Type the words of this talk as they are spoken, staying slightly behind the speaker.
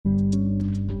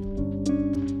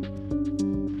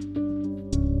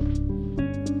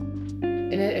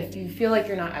feel like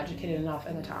you're not educated enough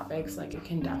in the topics, like it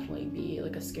can definitely be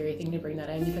like a scary thing to bring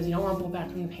that in, because you don't want to pull back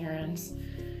from the parents.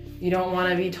 You don't want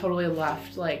to be totally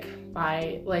left left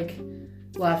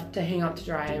to hang out to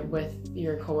dry with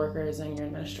your coworkers and your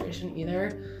administration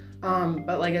either.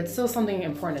 But like it's still something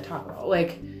important to talk about.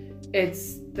 Like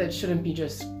that shouldn't be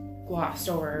just glossed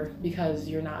over because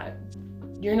you're not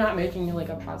making like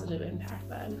a positive impact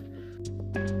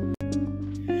then.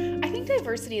 I think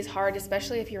diversity is hard,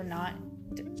 especially if you're not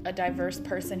a diverse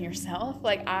person yourself.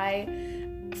 Like I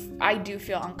do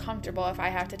feel uncomfortable if I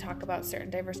have to talk about certain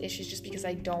diverse issues just because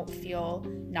I don't feel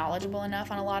knowledgeable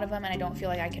enough on a lot of them, and I don't feel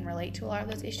like I can relate to a lot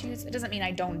of those issues. It doesn't mean I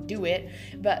don't do it,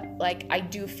 but like I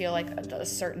do feel like a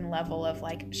certain level of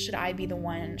like, should I be the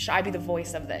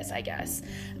voice of this, I guess.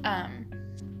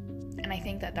 And I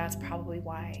think that that's probably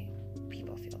why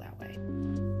people feel that way.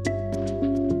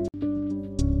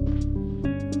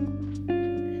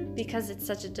 Because it's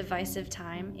such a divisive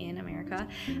time in America,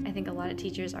 I think a lot of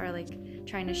teachers are like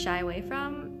trying to shy away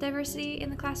from diversity in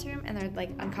the classroom, and they're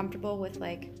like uncomfortable with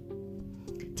like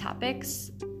topics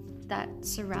that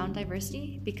surround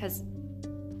diversity because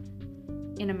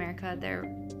in America they're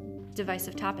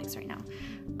divisive topics right now.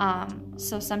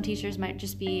 So some teachers might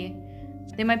be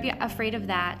afraid of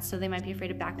that, so they might be afraid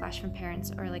of backlash from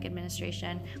parents or like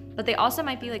administration, but they also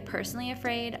might be like personally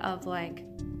afraid of like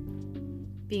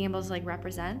being able to like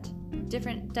represent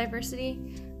different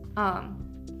diversity.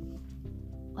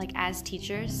 Like as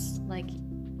teachers, like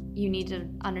you need to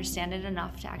understand it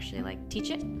enough to actually like teach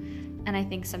it, and I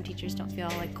think some teachers don't feel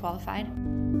like qualified.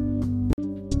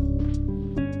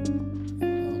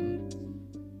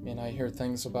 I hear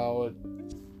things about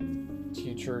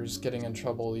teachers getting in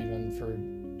trouble even for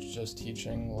just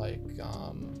teaching, like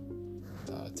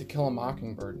To Kill a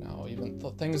Mockingbird now. Even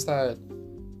the things that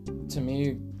to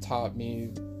me taught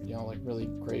me, like really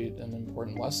great and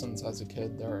important lessons as a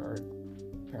kid, they are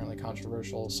apparently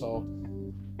controversial. So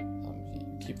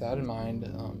keep that in mind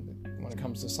when it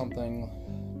comes to something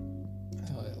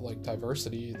like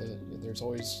diversity. There's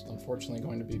always, unfortunately,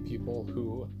 going to be people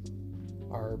who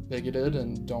are bigoted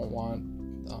and don't want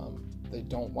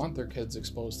their kids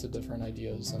exposed to different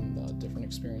ideas and different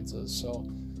experiences. So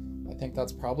I think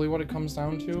that's probably what it comes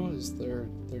down to, is they're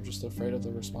just afraid of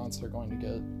the response they're going to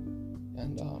get,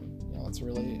 and that's a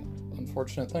really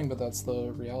unfortunate thing, but that's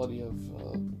the reality of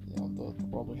the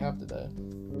world we have today.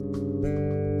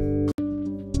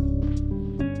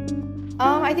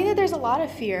 I think that there's a lot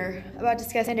of fear about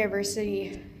discussing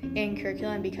diversity in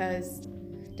curriculum because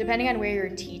depending on where you're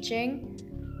teaching,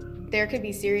 there could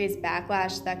be serious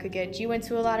backlash that could get you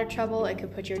into a lot of trouble. It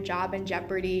could put your job in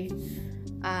jeopardy.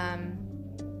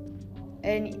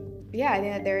 And yeah, I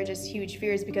think that there are just huge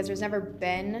fears because there's never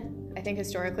been, I think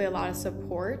historically, a lot of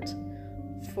support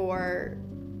for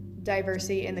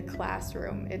diversity in the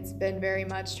classroom. It's been very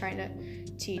much trying to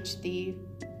teach the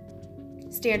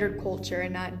standard culture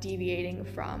and not deviating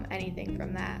from anything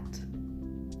from that.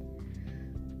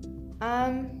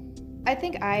 I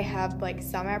think I have like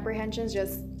some apprehensions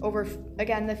just over,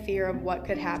 again, the fear of what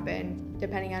could happen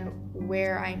depending on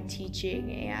where I'm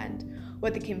teaching and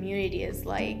what the community is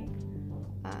like.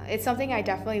 It's something I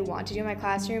definitely want to do in my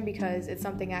classroom because it's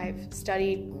something I've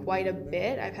studied quite a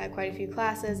bit. I've had quite a few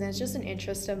classes and it's just an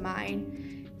interest of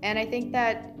mine. And I think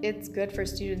that it's good for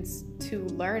students to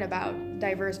learn about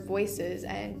diverse voices.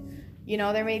 And,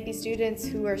 there may be students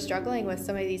who are struggling with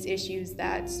some of these issues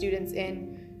that students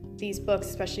in these books,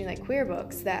 especially like queer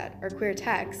books that are queer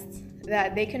texts,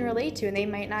 that they can relate to and they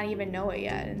might not even know it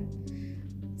yet.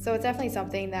 And so it's definitely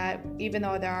something that, even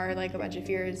though there are like a bunch of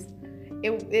fears,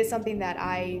 it is something that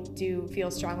I do feel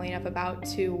strongly enough about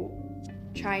to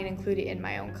try and include it in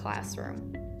my own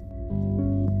classroom.